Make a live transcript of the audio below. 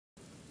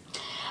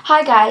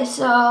Hi guys,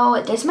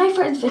 so this is my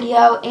first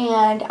video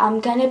and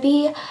I'm gonna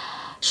be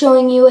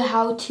showing you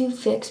how to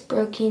fix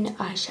broken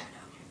eyeshadow.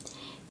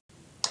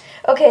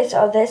 Okay,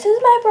 so this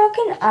is my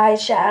broken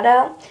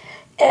eyeshadow.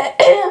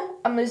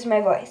 I'm losing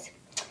my voice.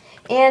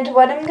 And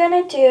what I'm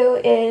gonna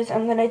do is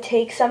I'm gonna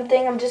take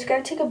something, I'm just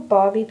gonna take a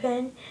bobby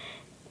pin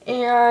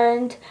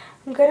and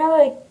I'm gonna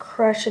like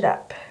crush it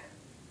up.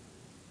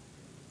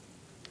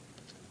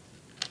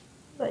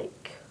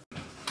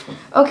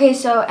 Okay,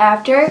 so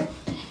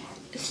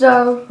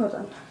hold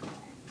on.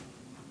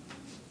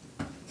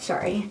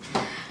 Sorry.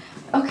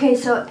 Okay,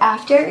 so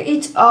after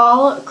it's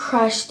all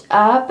crushed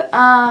up,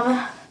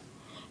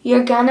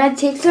 you're gonna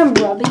take some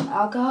rubbing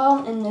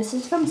alcohol, and this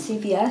is from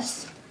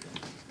CVS.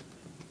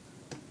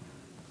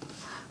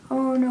 I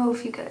don't know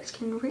if you guys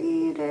can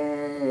read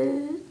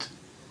it.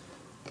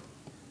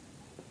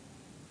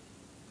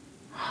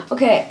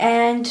 Okay,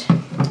 and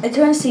it's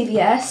from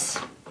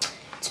CVS.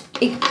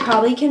 It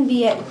probably can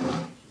be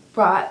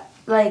bought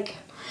like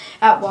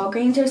at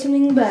Walgreens or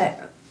something,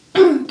 but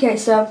okay,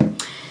 so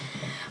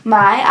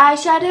my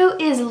eyeshadow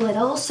is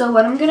little, so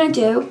what I'm gonna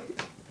do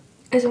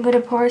is I'm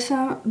gonna pour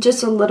some,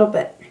 just a little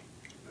bit.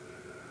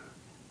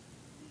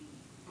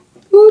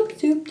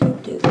 Oops, oops,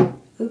 oops, oops.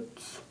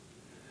 Oops.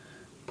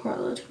 Pour a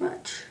little too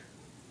much.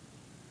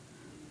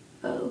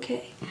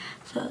 Okay,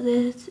 so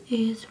this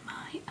is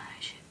my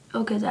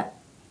eyeshadow. Okay, I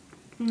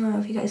don't know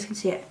if you guys can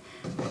see it,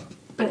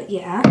 but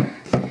yeah.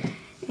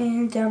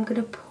 And I'm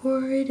gonna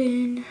pour it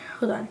in.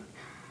 Hold on.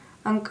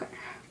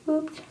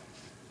 Oops.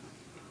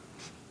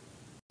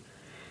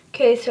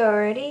 Okay, so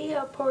already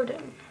I poured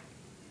in.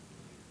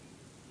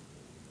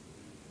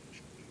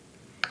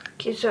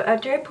 Okay, so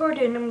after I poured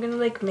in, I'm gonna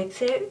like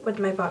mix it with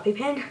my bobby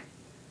pin.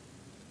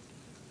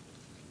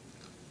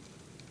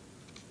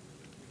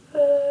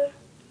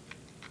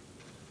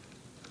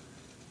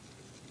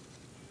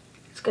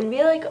 It's gonna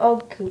be like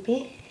all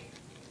goopy.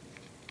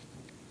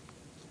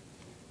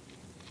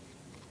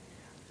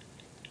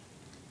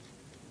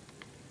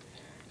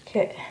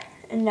 Okay,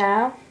 and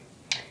now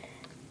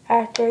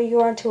after you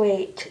want to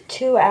wait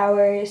 2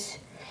 hours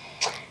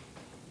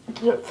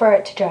for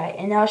it to dry,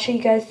 and I'll show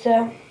you guys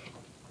the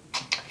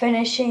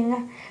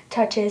finishing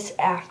touches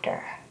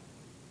after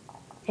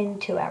in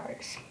 2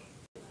 hours.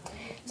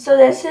 So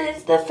this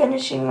is the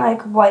finishing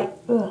like white,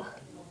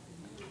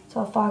 it's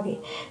all foggy.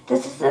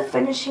 This is the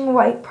finishing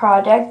white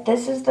product.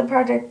 This is the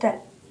product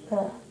that,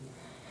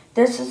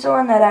 this is the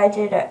one that I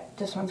did.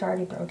 This one's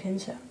already broken,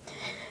 so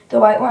the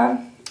white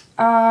one.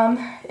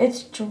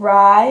 It's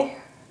dry,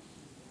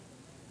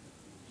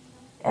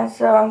 and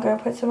so I'm gonna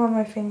put some on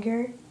my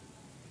finger.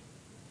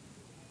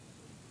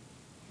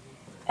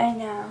 And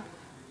now.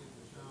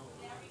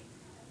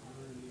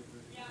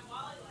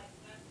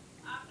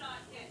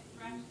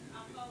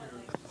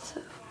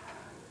 So,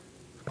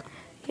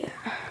 yeah.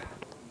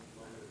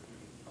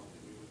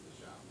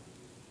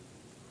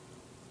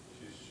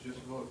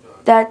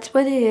 That's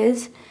what it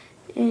is,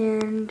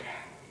 and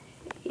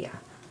yeah.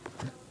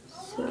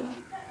 So.